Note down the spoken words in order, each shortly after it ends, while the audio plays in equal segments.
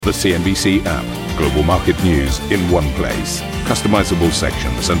The CNBC app. Global market news in one place. Customizable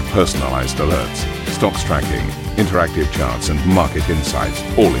sections and personalized alerts. Stocks tracking, interactive charts and market insights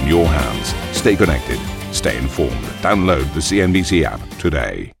all in your hands. Stay connected. Stay informed. Download the CNBC app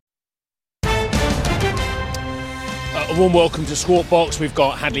today. A warm welcome to Squawk Box. We've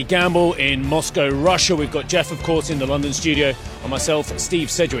got Hadley Gamble in Moscow, Russia. We've got Jeff, of course, in the London studio. And myself,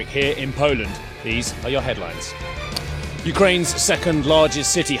 Steve Sedgwick, here in Poland. These are your headlines. Ukraine's second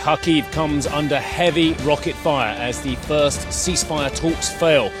largest city, Kharkiv, comes under heavy rocket fire as the first ceasefire talks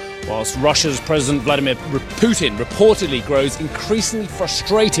fail, whilst Russia's President Vladimir Putin reportedly grows increasingly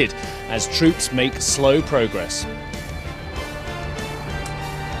frustrated as troops make slow progress.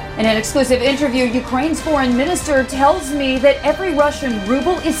 In an exclusive interview, Ukraine's foreign minister tells me that every Russian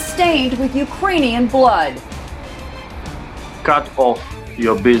ruble is stained with Ukrainian blood. Cut off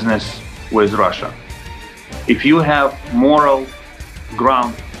your business with Russia. If you have moral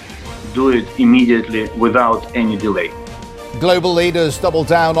ground, do it immediately without any delay. Global leaders double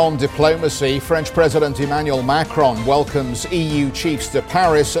down on diplomacy. French President Emmanuel Macron welcomes EU chiefs to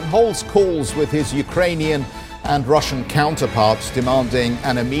Paris and holds calls with his Ukrainian and Russian counterparts, demanding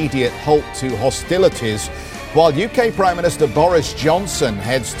an immediate halt to hostilities, while UK Prime Minister Boris Johnson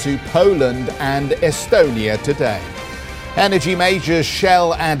heads to Poland and Estonia today. Energy majors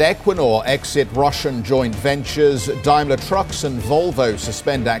Shell and Equinor exit Russian joint ventures. Daimler Trucks and Volvo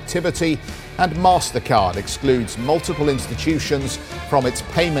suspend activity. And MasterCard excludes multiple institutions from its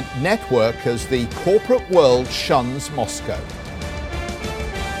payment network as the corporate world shuns Moscow.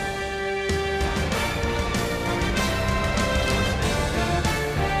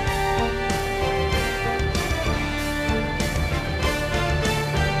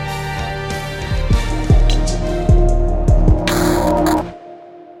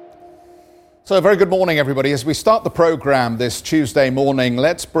 So a very good morning, everybody. As we start the program this Tuesday morning,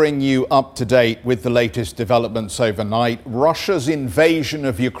 let's bring you up to date with the latest developments overnight. Russia's invasion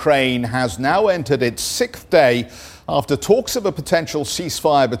of Ukraine has now entered its sixth day after talks of a potential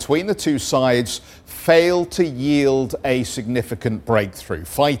ceasefire between the two sides failed to yield a significant breakthrough.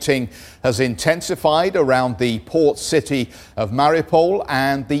 Fighting has intensified around the port city of Mariupol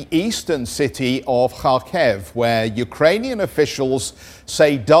and the eastern city of Kharkiv, where Ukrainian officials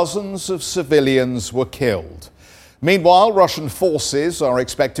say dozens of civilians were killed. Meanwhile, Russian forces are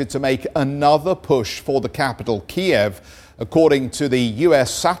expected to make another push for the capital, Kiev. According to the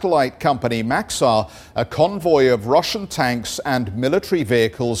US satellite company Maxar, a convoy of Russian tanks and military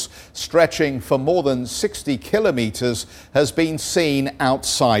vehicles stretching for more than 60 kilometers has been seen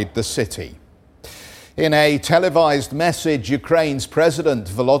outside the city. In a televised message, Ukraine's President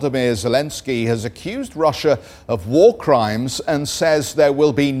Volodymyr Zelensky has accused Russia of war crimes and says there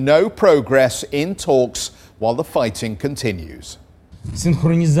will be no progress in talks while the fighting continues. The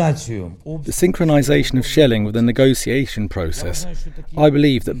synchronization of shelling with the negotiation process. I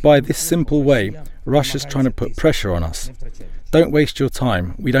believe that by this simple way, Russia's trying to put pressure on us. Don't waste your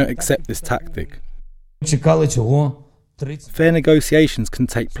time. We don't accept this tactic. Fair negotiations can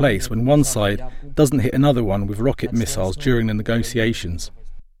take place when one side doesn't hit another one with rocket missiles during the negotiations.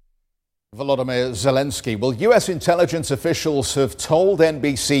 Volodymyr Zelensky. Well, US intelligence officials have told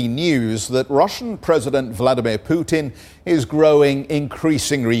NBC News that Russian President Vladimir Putin is growing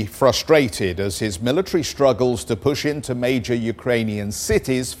increasingly frustrated as his military struggles to push into major Ukrainian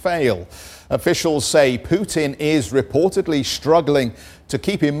cities fail. Officials say Putin is reportedly struggling to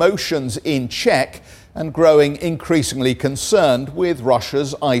keep emotions in check and growing increasingly concerned with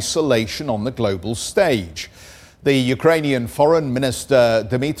Russia's isolation on the global stage. The Ukrainian Foreign Minister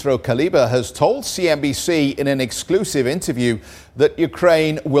Dmytro Kuleba has told CNBC in an exclusive interview that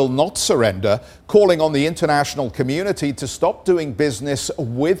Ukraine will not surrender, calling on the international community to stop doing business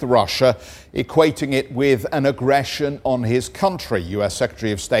with Russia, equating it with an aggression on his country. US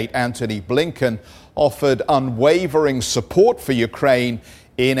Secretary of State Antony Blinken offered unwavering support for Ukraine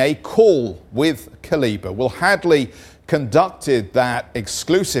in a call with Kuleba. Well, Hadley conducted that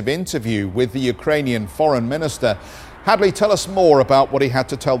exclusive interview with the Ukrainian foreign minister. Hadley, tell us more about what he had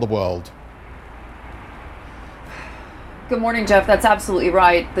to tell the world. Good morning, Jeff. That's absolutely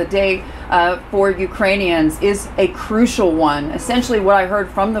right. The day for Ukrainians is a crucial one. Essentially, what I heard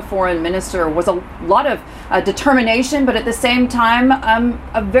from the foreign minister was a lot of determination, but at the same time,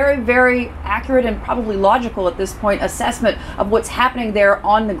 a very, very accurate and probably logical at this point assessment of what's happening there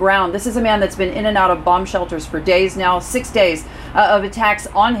on the ground. This is a man that's been in and out of bomb shelters for days now, 6 days of attacks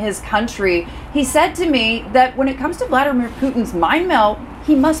on his country. He said to me that when it comes to Vladimir Putin's mind melt,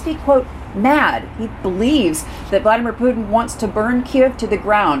 he must be, quote, mad. He believes that Vladimir Putin wants to burn Kiev to the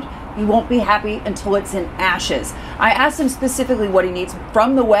ground. he won't be happy until it's in ashes. I asked him specifically what he needs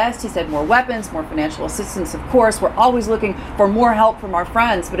from the West. He said more weapons, more financial assistance, of course. We're always looking for more help from our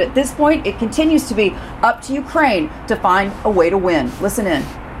friends. But at this point, it continues to be up to Ukraine to find a way to win. Listen in.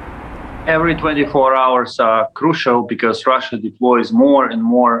 Every 24 hours are crucial because Russia deploys more and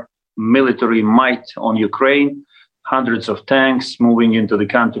more military might on Ukraine. Hundreds of tanks moving into the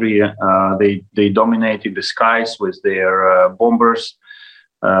country. They dominated the skies with their bombers.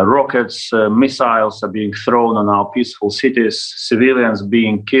 Rockets, missiles are being thrown on our peaceful cities, civilians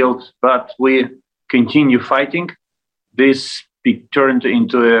being killed. But we continue fighting. This turned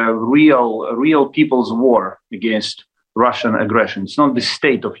into a real people's war against Russian aggression. It's not the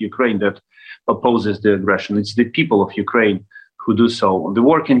state of Ukraine that opposes the aggression. It's the people of Ukraine who do so. The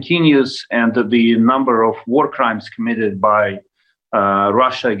war continues, and the number of war crimes committed by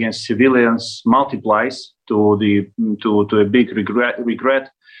Russia against civilians multiplies to a big regret.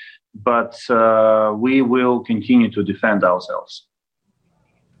 But we will continue to defend ourselves.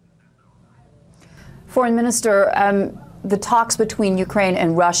 Foreign Minister, the talks between Ukraine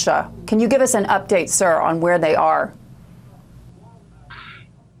and Russia, can you give us an update, sir, on where they are?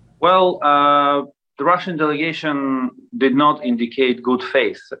 Well, the Russian delegation did not indicate good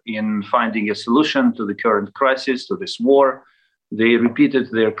faith in finding a solution to the current crisis, to this war. They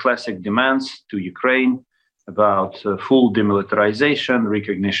repeated their classic demands to Ukraine about full demilitarization,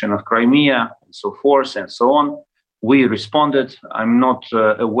 recognition of Crimea, and so forth and so on. We responded. I'm not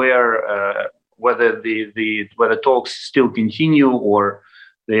aware whether whether talks still continue or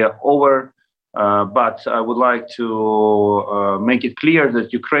they are over. But I would like to make it clear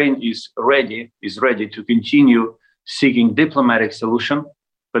that Ukraine is ready to continue seeking diplomatic solution,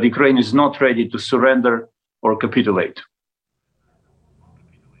 but Ukraine is not ready to surrender or capitulate.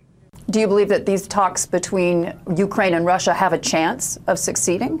 Do you believe that these talks between Ukraine and Russia have a chance of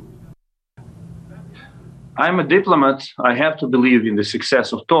succeeding? I'm a diplomat. I have to believe in the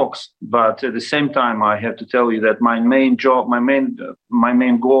success of talks, but at the same time, I have to tell you that my main job, my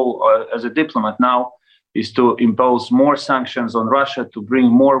main goal as a diplomat now is to impose more sanctions on Russia, to bring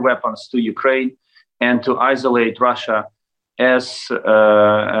more weapons to Ukraine, and to isolate Russia as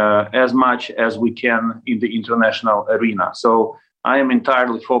much as we can in the international arena. So I am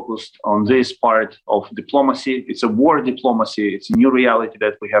entirely focused on this part of diplomacy. It's a war diplomacy. It's a new reality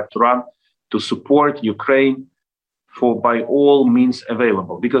that we have to run to support Ukraine by all means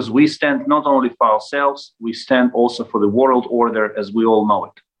available, because we stand not only for ourselves, we stand also for the world order as we all know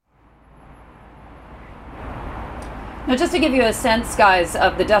it. Now, just to give you a sense, guys,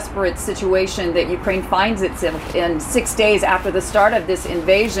 of the desperate situation that Ukraine finds itself in 6 days after the start of this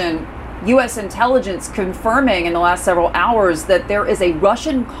invasion, U.S. intelligence confirming in the last several hours that there is a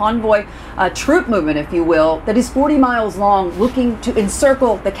Russian convoy troop movement, if you will, that is 40 miles long, looking to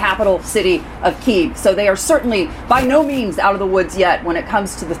encircle the capital city of Kyiv. So they are certainly by no means out of the woods yet when it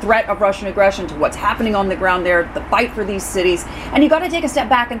comes to the threat of Russian aggression, to what's happening on the ground there, the fight for these cities. And you got to take a step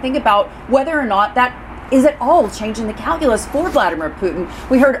back and think about whether or not that is at all changing the calculus for Vladimir Putin.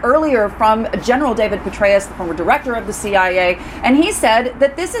 We heard earlier from General David Petraeus, the former director of the CIA, and he said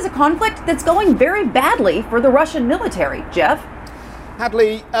that this is a conflict that's going very badly for the Russian military. Jeff?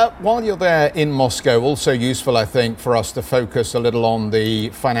 Hadley, while you're there in Moscow, also useful, I think, for us to focus a little on the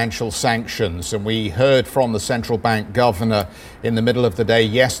financial sanctions. And we heard from the central bank governor in the middle of the day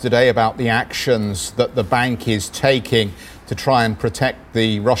yesterday about the actions that the bank is taking to try and protect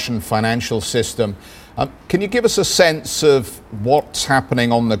the Russian financial system. Can you give us a sense of what's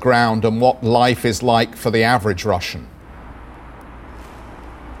happening on the ground and what life is like for the average Russian?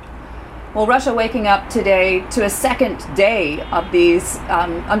 Well, Russia waking up today to a second day of these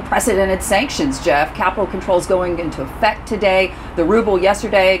unprecedented sanctions, Jeff. Capital controls going into effect today. The ruble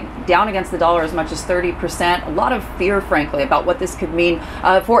yesterday down against the dollar as much as 30%. A lot of fear, frankly, about what this could mean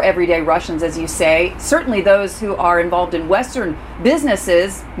for everyday Russians, as you say. Certainly those who are involved in Western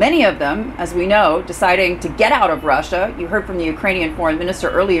businesses, many of them, as we know, deciding to get out of Russia. You heard from the Ukrainian foreign minister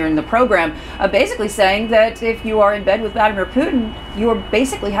earlier in the program, basically saying that if you are in bed with Vladimir Putin, you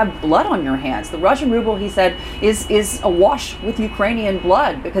basically have blood on your hands. The Russian ruble, he said, is awash with Ukrainian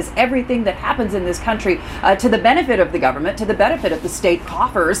blood, because everything that happens in this country to the benefit of the government, to the benefit of the state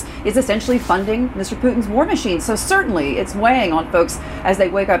coffers, is essentially funding Mr. Putin's war machine. So certainly it's weighing on folks as they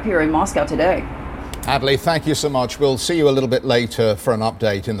wake up here in Moscow today. Hadley, thank you so much. We'll see you a little bit later for an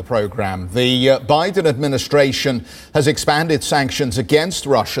update in the program. The Biden administration has expanded sanctions against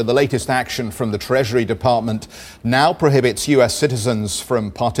Russia. The latest action from the Treasury Department now prohibits U.S. citizens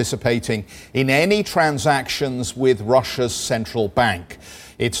from participating in any transactions with Russia's central bank.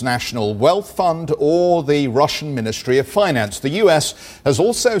 its National Wealth Fund or the Russian Ministry of Finance. The US has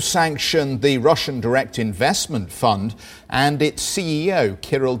also sanctioned the Russian Direct Investment Fund and its CEO,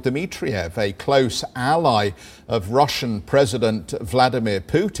 Kirill Dmitriev, a close ally of Russian President Vladimir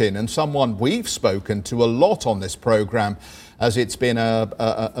Putin and someone we've spoken to a lot on this program, as it's been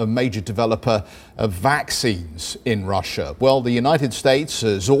a major developer of vaccines in Russia. Well, the United States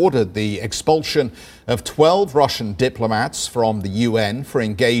has ordered the expulsion of 12 Russian diplomats from the UN for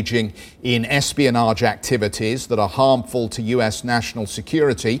engaging in espionage activities that are harmful to US national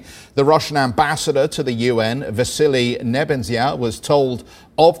security. The Russian ambassador to the UN, Vasily Nebenzia, was told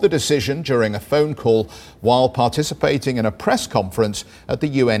of the decision during a phone call while participating in a press conference at the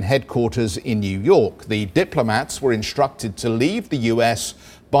UN headquarters in New York. The diplomats were instructed to leave the US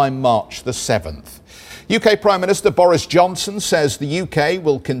by March the 7th. UK Prime Minister Boris Johnson says the UK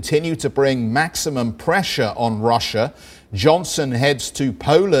will continue to bring maximum pressure on Russia. Johnson heads to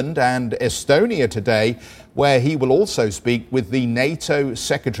Poland and Estonia today, where he will also speak with the NATO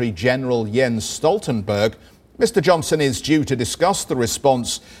Secretary General Jens Stoltenberg. Mr. Johnson is due to discuss the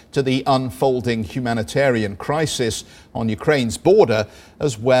response to the unfolding humanitarian crisis on Ukraine's border,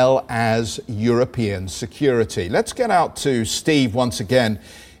 as well as European security. Let's get out to Steve once again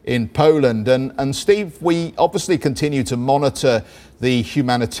in Poland. And Steve, we obviously continue to monitor the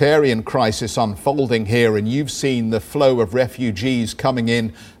humanitarian crisis unfolding here, and you've seen the flow of refugees coming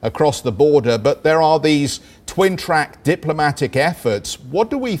in across the border, but there are these twin-track diplomatic efforts. What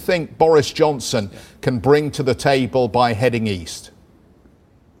do we think Boris Johnson can bring to the table by heading east?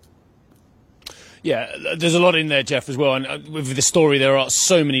 Yeah, there's a lot in there, Jeff, as well. And with the story, there are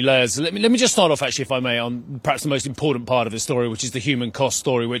so many layers. Let me just start off, actually, if I may, on perhaps the most important part of the story, which is the human cost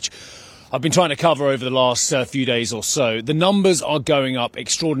story, which I've been trying to cover over the last few days or so. The numbers are going up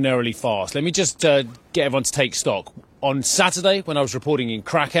extraordinarily fast. Let me just get everyone to take stock. On Saturday, when I was reporting in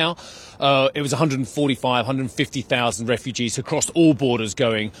Krakow, it was 145, 150,000 refugees across all borders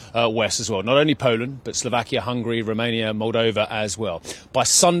going west as well. Not only Poland, but Slovakia, Hungary, Romania, Moldova as well. By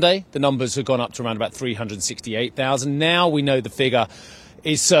Sunday, the numbers have gone up to around about 368,000. Now we know the figure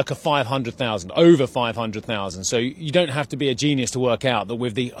is circa 500,000, over 500,000. So you don't have to be a genius to work out that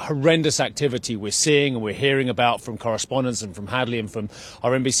with the horrendous activity we're seeing and we're hearing about from correspondents and from Hadley and from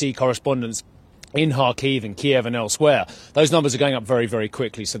our NBC correspondents in Kharkiv and Kiev and elsewhere, those numbers are going up very, very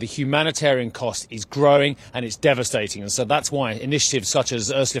quickly. So the humanitarian cost is growing and it's devastating. And so that's why initiatives such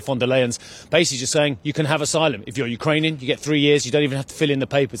as Ursula von der Leyen's basically just saying you can have asylum. If you're Ukrainian, you get 3 years. You don't even have to fill in the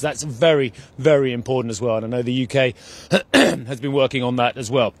papers. That's very, very important as well. And I know the UK has been working on that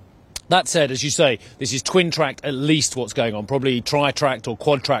as well. That said, as you say, this is twin-tracked at least what's going on, probably tri-tracked or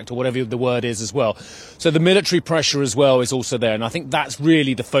quad-tracked or whatever the word is as well. So the military pressure as well is also there. And I think that's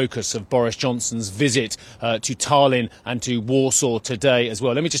really the focus of Boris Johnson's visit to Tallinn and to Warsaw today as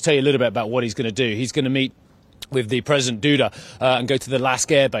well. Let me just tell you a little bit about what he's going to do. He's going to meet with the President Duda and go to the Lask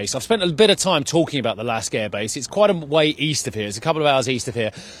Air Base. I've spent a bit of time talking about the Lask Air Base. It's quite a way east of here. It's a couple of hours east of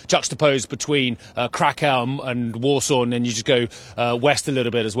here, juxtaposed between Krakow and Warsaw, and then you just go west a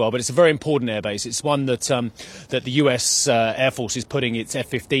little bit as well. But it's a very important air base. It's one that that the US Air Force is putting its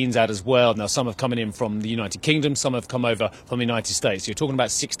F-15s at as well. Now, some have come in from the United Kingdom, some have come over from the United States. You're talking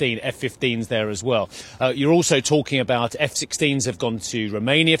about 16 F-15s there as well. You're also talking about F-16s have gone to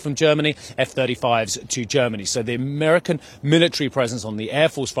Romania from Germany, F-35s to Germany. So the American military presence on the Air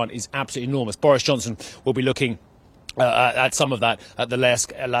Force front is absolutely enormous. Boris Johnson will be looking at some of that at the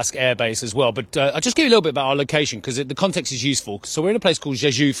Lask Air Base as well. But I'll just give you a little bit about our location because the context is useful. So we're in a place called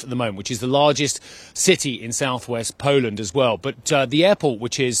Rzeszów at the moment, which is the largest city in southwest Poland as well. But the airport,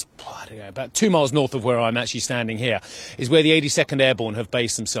 which is about 2 miles north of where I'm actually standing here, is where the 82nd Airborne have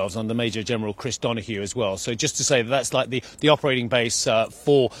based themselves under Major General Chris Donahue as well. So just to say that that's like the operating base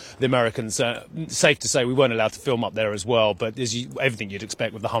for the Americans. Safe to say we weren't allowed to film up there as well, but there's everything you'd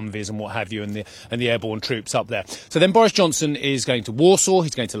expect with the Humvees and what have you and the airborne troops up there. So then Boris Johnson is going to Warsaw,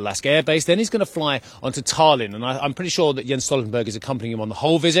 he's going to the Lask Air Base, then he's going to fly onto Tallinn, and I'm pretty sure that Jens Stoltenberg is accompanying him on the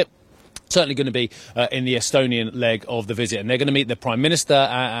whole visit. Certainly going to be in the Estonian leg of the visit. And they're going to meet the Prime Minister,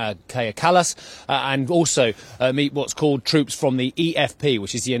 Kaja Kallas, and also meet what's called troops from the EFP,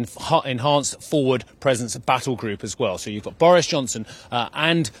 which is the Enhanced Forward Presence Battle Group as well. So you've got Boris Johnson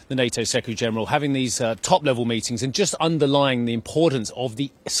and the NATO Secretary-General having these top-level meetings and just underlying the importance of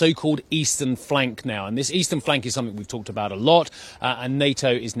the so-called Eastern Flank now. And this Eastern Flank is something we've talked about a lot, and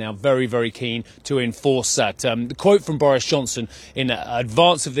NATO is now very, very keen to enforce that. The quote from Boris Johnson in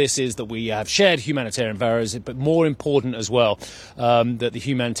advance of this is that we have shared humanitarian barriers, but more important as well, that the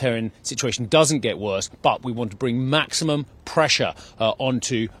humanitarian situation doesn't get worse, but we want to bring maximum pressure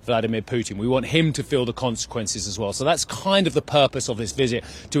onto Vladimir Putin. We want him to feel the consequences as well. So that's kind of the purpose of this visit,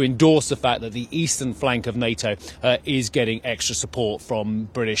 to endorse the fact that the eastern flank of NATO is getting extra support from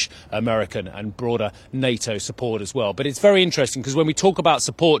British, American and broader NATO support as well. But it's very interesting because when we talk about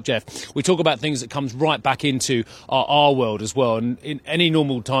support, Jeff, we talk about things that comes right back into our world as well. And in any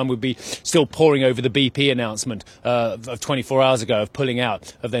normal time we'd be still poring over the BP announcement of 24 hours ago of pulling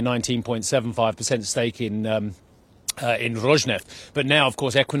out of their 19.75% stake in Rosneft. But now, of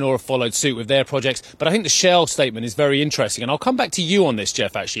course, Equinor have followed suit with their projects. But I think the Shell statement is very interesting. And I'll come back to you on this,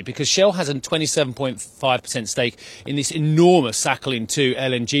 Jeff, actually, because Shell has a 27.5% stake in this enormous Sakhalin 2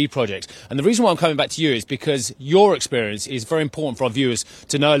 LNG project. And the reason why I'm coming back to you is because your experience is very important for our viewers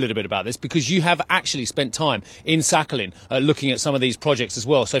to know a little bit about this, because you have actually spent time in Sakhalin looking at some of these projects as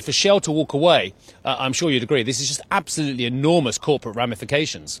well. So for Shell to walk away, I'm sure you'd agree, this is just absolutely enormous corporate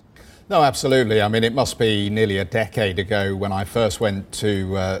ramifications. No, absolutely. I mean, it must be nearly a decade ago when I first went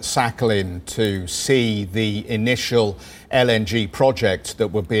to Sakhalin to see the initial LNG projects that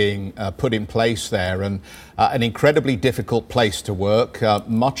were being put in place there, and an incredibly difficult place to work.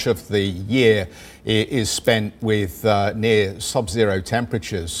 Much of the year is spent with near sub-zero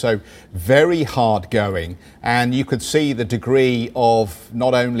temperatures, so very hard going. And you could see the degree of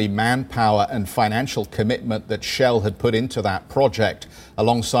not only manpower and financial commitment that Shell had put into that project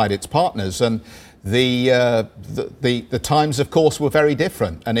alongside its partners. And the times, of course, were very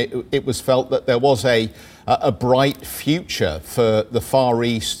different, and it was felt that there was a bright future for the Far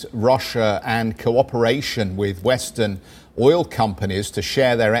East, Russia, and cooperation with Western oil companies to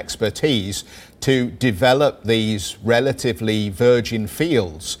share their expertise to develop these relatively virgin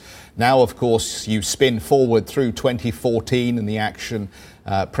fields. Now, of course, you spin forward through 2014 and the action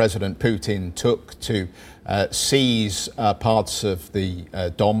President Putin took to seize parts of the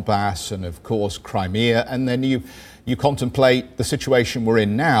Donbass and, of course, Crimea. And then you contemplate the situation we're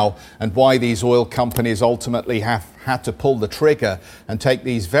in now and why these oil companies ultimately have had to pull the trigger and take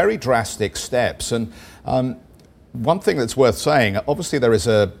these very drastic steps. And one thing that's worth saying, obviously there is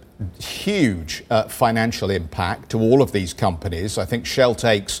a huge financial impact to all of these companies. I think Shell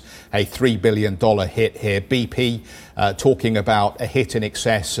takes a $3 billion hit here. BP talking about a hit in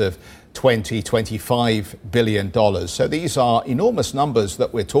excess of $25 billion. So these are enormous numbers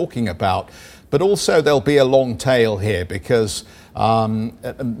that we're talking about. But also there'll be a long tail here because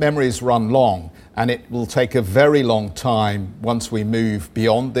memories run long, and it will take a very long time once we move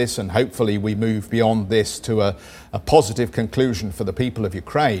beyond this, and hopefully we move beyond this to a positive conclusion for the people of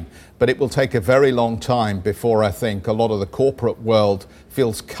Ukraine. But it will take a very long time before I think a lot of the corporate world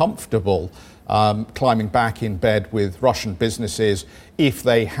feels comfortable climbing back in bed with Russian businesses if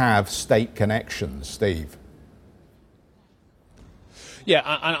they have state connections, Steve. Yeah,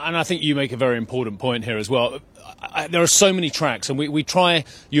 and I think you make a very important point here as well. There are so many tracks, and we try,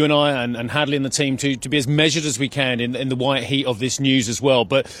 you and I and Hadley and the team, to be as measured as we can in the white heat of this news as well.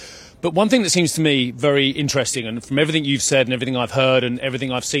 But one thing that seems to me very interesting, and from everything you've said and everything I've heard and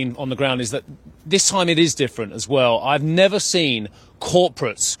everything I've seen on the ground, is that this time it is different as well. I've never seen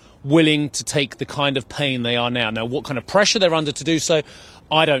corporates willing to take the kind of pain they are now. Now, what kind of pressure they're under to do so,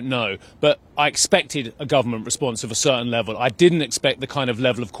 I don't know, but I expected a government response of a certain level. I didn't expect the kind of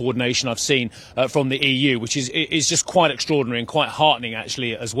level of coordination I've seen from the EU, which is just quite extraordinary and quite heartening,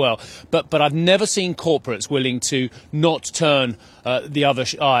 actually, as well. But I've never seen corporates willing to not turn the other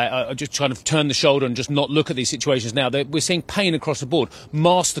eye, just kind of turn the shoulder and just not look at these situations now. We're seeing pain across the board.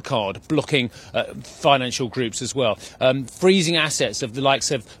 MasterCard blocking financial groups as well. Freezing assets of the likes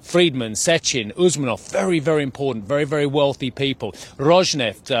of Friedman, Sechin, Uzmanov, very, very important, very, very wealthy people.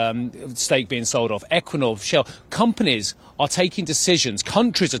 Rosneft, stake being sold off, Equinor, Shell. Companies are taking decisions,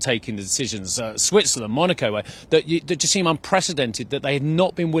 countries are taking decisions, Switzerland, Monaco, that just seem unprecedented, that they had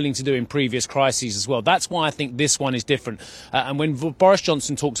not been willing to do in previous crises as well. That's why I think this one is different. And when Boris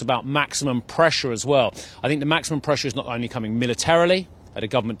Johnson talks about maximum pressure as well, I think the maximum pressure is not only coming militarily, at a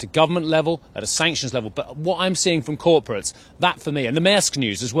government-to-government level, at a sanctions level. But what I'm seeing from corporates, that for me, and the Maersk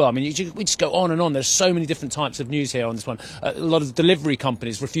news as well, I mean, we just go on and on. There's so many different types of news here on this one. A lot of delivery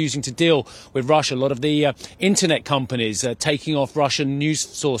companies refusing to deal with Russia. A lot of the internet companies taking off Russian news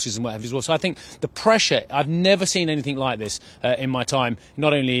sources and what have you as well. So I think the pressure, I've never seen anything like this in my time,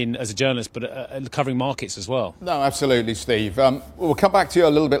 not only as a journalist, but covering markets as well. No, absolutely, Steve. We'll come back to you a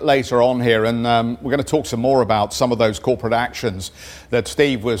little bit later on here, and we're going to talk some more about some of those corporate actions that that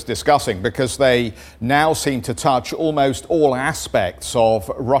Steve was discussing, because they now seem to touch almost all aspects of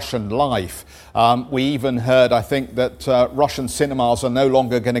Russian life. We even heard, I think, that Russian cinemas are no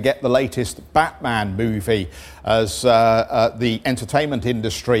longer going to get the latest Batman movie, as the entertainment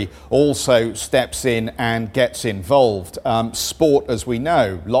industry also steps in and gets involved. Sport, as we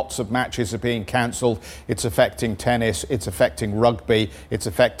know, lots of matches are being cancelled. It's affecting tennis, it's affecting rugby, it's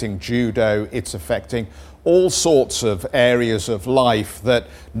affecting judo, it's affecting all sorts of areas of life that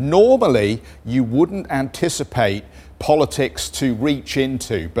normally you wouldn't anticipate politics to reach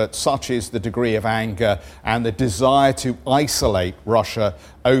into, but such is the degree of anger and the desire to isolate Russia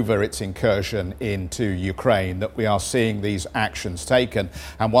over its incursion into Ukraine that we are seeing these actions taken.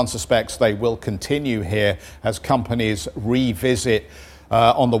 And one suspects they will continue here as companies revisit,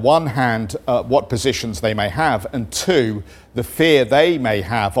 on the one hand, what positions they may have, and two, the fear they may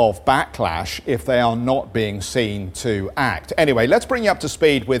have of backlash if they are not being seen to act. Anyway, let's bring you up to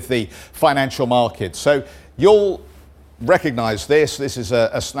speed with the financial markets. So you'll recognize this. This is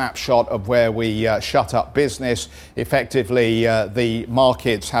a snapshot of where we shut up business. Effectively, the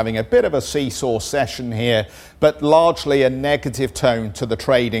markets having a bit of a seesaw session here, but largely a negative tone to the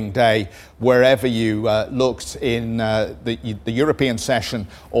trading day wherever you looked in the European session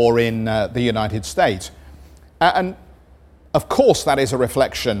or in the United States. And of course, that is a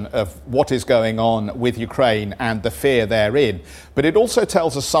reflection of what is going on with Ukraine and the fear therein. But it also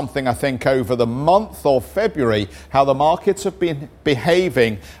tells us something, I think, over the month of February, how the markets have been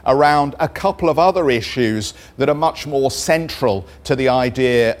behaving around a couple of other issues that are much more central to the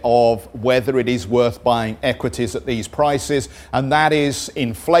idea of whether it is worth buying equities at these prices. And that is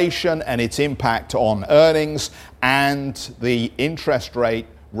inflation and its impact on earnings and the interest rate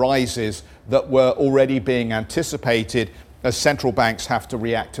rises that were already being anticipated as central banks have to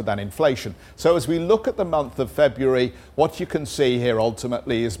react to that inflation. So as we look at the month of February, what you can see here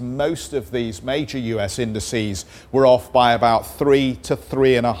ultimately is most of these major US indices were off by about 3 to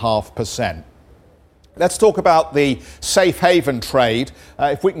 3.5%. Let's talk about the safe haven trade.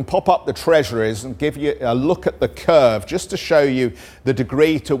 If we can pop up the treasuries and give you a look at the curve, just to show you the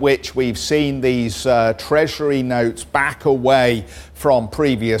degree to which we've seen these treasury notes back away from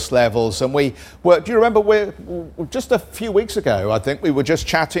previous levels. And do you remember, just a few weeks ago, I think we were just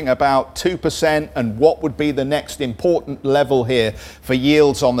chatting about 2% and what would be the next important level here for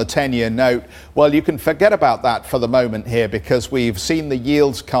yields on the 10-year note. Well, you can forget about that for the moment here, because we've seen the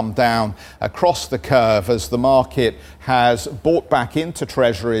yields come down across the curve as the market has bought back into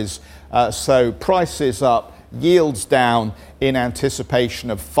treasuries. So prices up, yields down in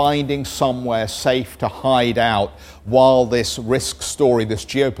anticipation of finding somewhere safe to hide out while this risk story, this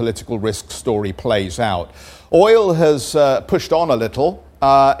geopolitical risk story plays out. Oil has pushed on a little.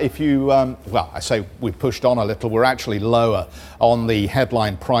 I say we pushed on a little, we're actually lower on the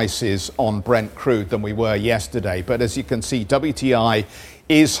headline prices on Brent crude than we were yesterday. But as you can see, WTI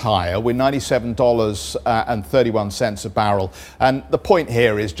is higher. We're $97.31 a barrel. And the point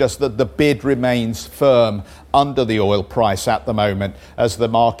here is just that the bid remains firm under the oil price at the moment, as the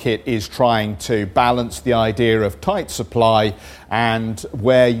market is trying to balance the idea of tight supply and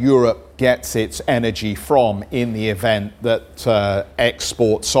where Europe gets its energy from in the event that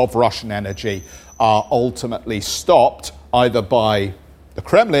exports of Russian energy are ultimately stopped either by the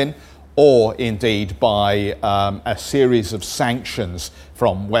Kremlin or indeed by a series of sanctions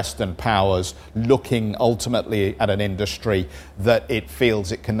from Western powers looking ultimately at an industry that it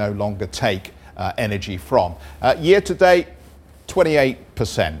feels it can no longer take energy from. Year to date,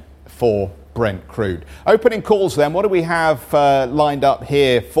 28% for Brent crude. Opening calls then, what do we have lined up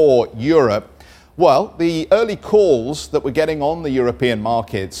here for Europe? Well, the early calls that we're getting on the European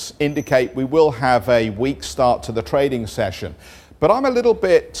markets indicate we will have a weak start to the trading session. But I'm a little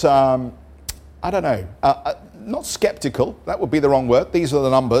bit, not skeptical, that would be the wrong word. These are the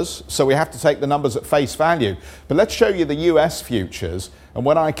numbers, so we have to take the numbers at face value. But let's show you the US futures. And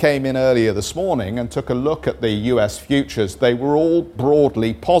when I came in earlier this morning and took a look at the US futures, they were all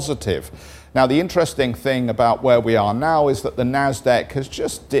broadly positive. Now, the interesting thing about where we are now is that the Nasdaq has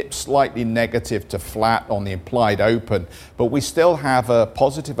just dipped slightly negative to flat on the implied open, but we still have a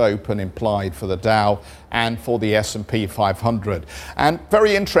positive open implied for the Dow and for the S&P 500. And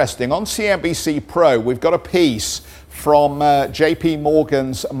very interesting, on CNBC Pro, we've got a piece from JP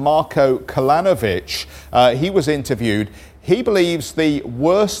Morgan's Marko Kolanovic. He was interviewed. He believes the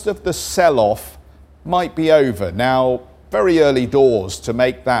worst of the sell-off might be over. Now, very early doors to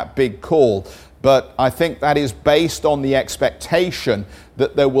make that big call, but I think that is based on the expectation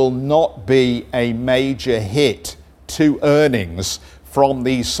that there will not be a major hit to earnings from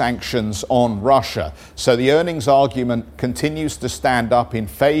these sanctions on Russia. So the earnings argument continues to stand up in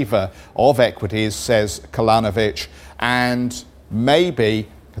favor of equities, says Kalanovich, and maybe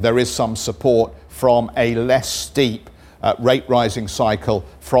there is some support from a less steep rate rising cycle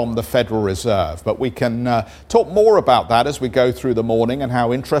from the Federal Reserve. But we can talk more about that as we go through the morning and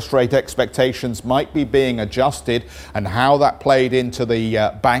how interest rate expectations might be being adjusted and how that played into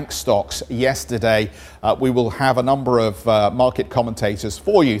the bank stocks yesterday. We will have a number of market commentators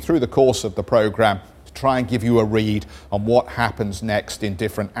for you through the course of the program to try and give you a read on what happens next in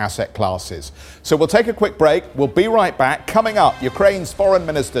different asset classes. So we'll take a quick break. We'll be right back. Coming up, Ukraine's foreign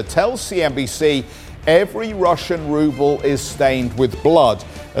minister tells CNBC every Russian ruble is stained with blood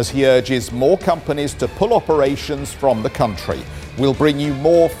as he urges more companies to pull operations from the country. We'll bring you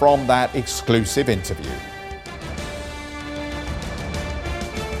more from that exclusive interview.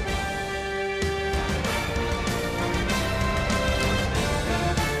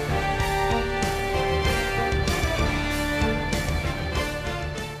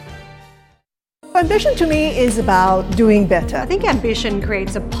 Ambition to me is about doing better. I think ambition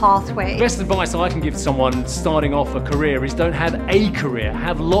creates a pathway. The best advice I can give someone starting off a career is don't have a career,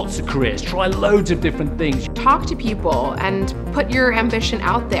 have lots of careers, try loads of different things. Talk to people and put your ambition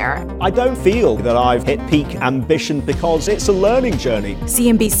out there. I don't feel that I've hit peak ambition because it's a learning journey.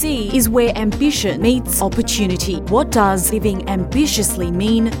 CNBC is where ambition meets opportunity. What does living ambitiously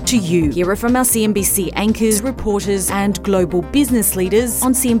mean to you? Hear it from our CNBC anchors, reporters and global business leaders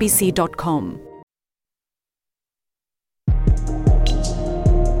on CNBC.com.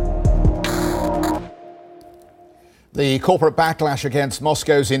 The corporate backlash against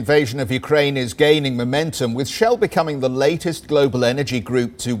Moscow's invasion of Ukraine is gaining momentum, with Shell becoming the latest global energy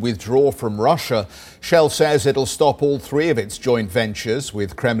group to withdraw from Russia. Shell says it'll stop all three of its joint ventures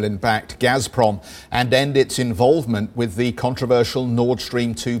with Kremlin-backed Gazprom and end its involvement with the controversial Nord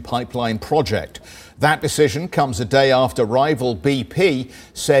Stream 2 pipeline project. That decision comes a day after rival BP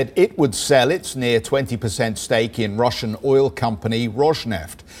said it would sell its near 20% stake in Russian oil company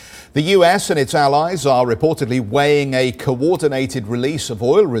Rosneft. The US and its allies are reportedly weighing a coordinated release of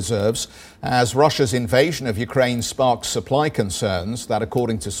oil reserves as Russia's invasion of Ukraine sparks supply concerns that,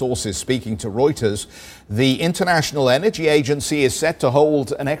 according to sources speaking to Reuters, the International Energy Agency is set to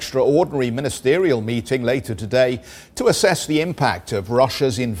hold an extraordinary ministerial meeting later today to assess the impact of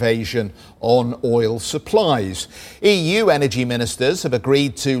Russia's invasion on oil supplies. EU energy ministers have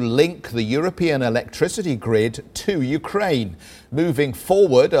agreed to link the European electricity grid to Ukraine, moving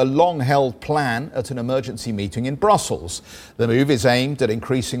forward a long-held plan at an emergency meeting in Brussels. The move is aimed at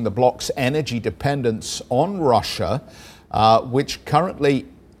increasing the bloc's energy dependence on Russia, which currently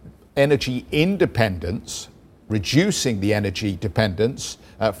energy independence, reducing the energy dependence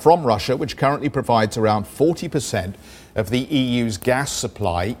from Russia, which currently provides around 40% of the EU's gas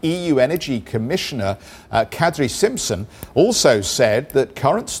supply. EU Energy Commissioner Kadri Simpson also said that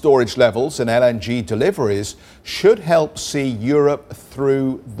current storage levels and LNG deliveries should help see Europe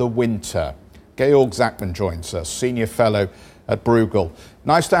through the winter. Georg Zachman joins us, Senior Fellow at Bruegel.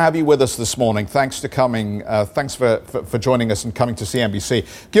 Nice to have you with us this morning. Thanks for coming. Thanks for joining us and coming to CNBC.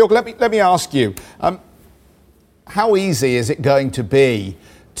 Georg, let me ask you, how easy is it going to be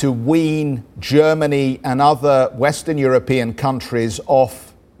to wean Germany and other Western European countries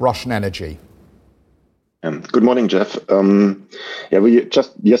off Russian energy? Good morning, Jeff. We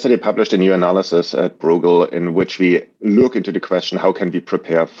just yesterday published a new analysis at Bruegel in which we look into the question, how can we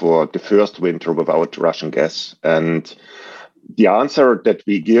prepare for the first winter without Russian gas? And the answer that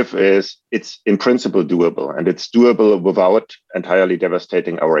we give is it's in principle doable, and it's doable without entirely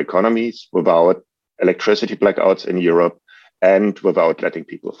devastating our economies, without electricity blackouts in Europe, and without letting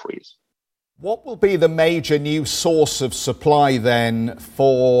people freeze. What will be the major new source of supply then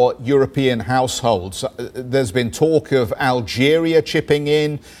for European households? There's been talk of Algeria chipping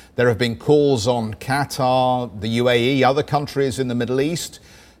in. There have been calls on Qatar, the UAE, other countries in the Middle East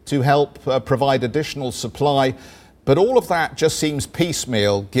to help provide additional supply. But all of that just seems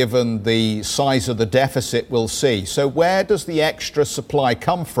piecemeal given the size of the deficit we'll see. So where does the extra supply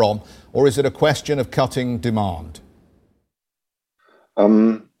come from, or is it a question of cutting demand?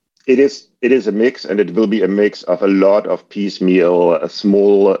 It is a mix, and it will be a mix of a lot of piecemeal,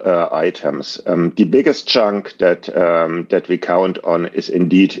 small items. The biggest chunk that we count on is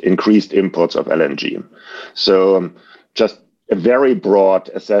indeed increased imports of LNG. So just a very broad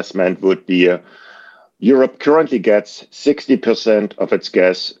assessment would be Europe currently gets 60% of its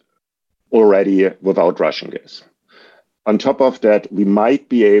gas already without Russian gas. On top of that, we might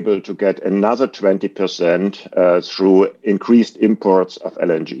be able to get another 20% through increased imports of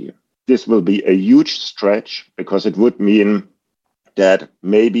LNG. This will be a huge stretch because it would mean that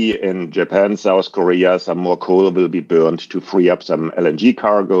maybe in Japan, South Korea, some more coal will be burned to free up some LNG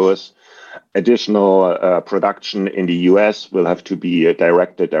cargoes. Additional production in the US will have to be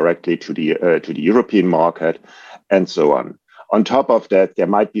directed directly to the European market, and so on. On top of that, there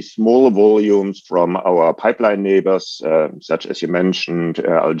might be smaller volumes from our pipeline neighbors, such as you mentioned,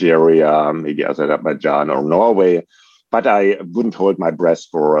 Algeria, maybe Azerbaijan or Norway. But I wouldn't hold my breath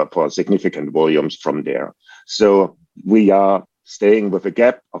for significant volumes from there. So we are staying with a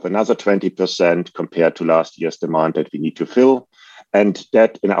gap of another 20% compared to last year's demand that we need to fill. And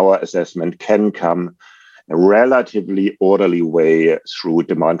that, in our assessment, can come a relatively orderly way through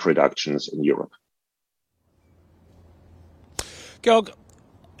demand reductions in Europe. Georg,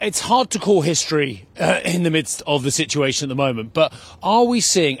 it's hard to call history in the midst of the situation at the moment, but are we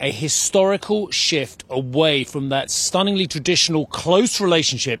seeing a historical shift away from that stunningly traditional close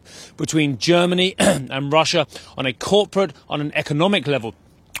relationship between Germany and Russia on a corporate, on an economic level?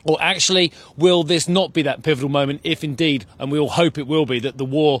 Or actually, will this not be that pivotal moment if indeed, and we all hope it will be, that the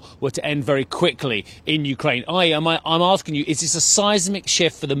war were to end very quickly in Ukraine? I'm asking you, is this a seismic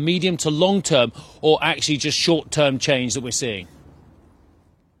shift for the medium to long term, or actually just short-term change that we're seeing?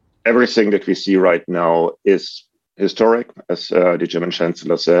 Everything that we see right now is historic, as the German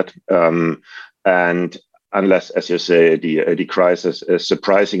Chancellor said. And unless, as you say, the crisis is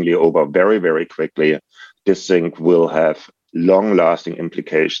surprisingly over very, very quickly, this thing will have long-lasting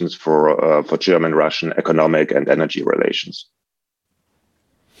implications for German-Russian economic and energy relations.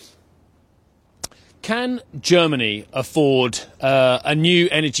 Can Germany afford a new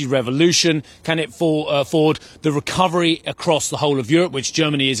energy revolution? Can it afford the recovery across the whole of Europe, which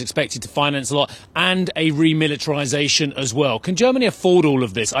Germany is expected to finance a lot, and a remilitarization as well? Can Germany afford all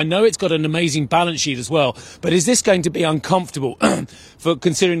of this? I know it's got an amazing balance sheet as well, but is this going to be uncomfortable for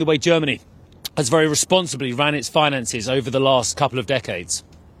considering the way Germany has very responsibly ran its finances over the last couple of decades?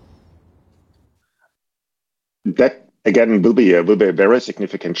 That, again, will be a very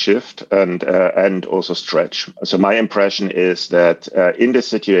significant shift and also stretch. So my impression is that in this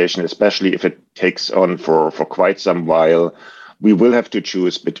situation, especially if it takes on for quite some while, we will have to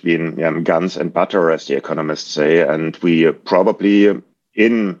choose between guns and butter, as the economists say, and we probably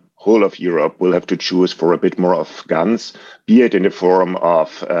in whole of Europe will have to choose for a bit more of guns, be it in the form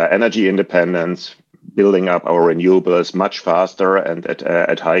of energy independence, building up our renewables much faster and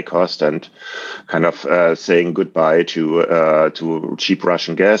at high cost, and kind of saying goodbye to cheap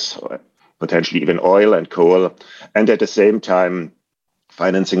Russian gas, potentially even oil and coal, and at the same time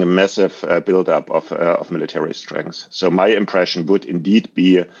financing a massive buildup of military strength. So my impression would indeed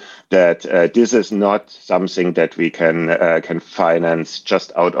be that this is not something that we can finance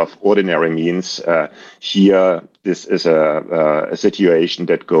just out of ordinary means. Here, this is a situation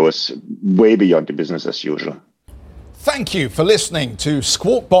that goes way beyond the business as usual. Thank you for listening to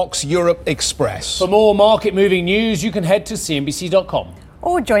Squawk Box Europe Express. For more market-moving news, you can head to cnbc.com.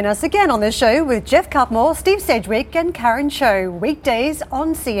 Or join us again on the show with Jeff Cutmore, Steve Sedgwick and Karen Cho, weekdays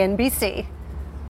on CNBC.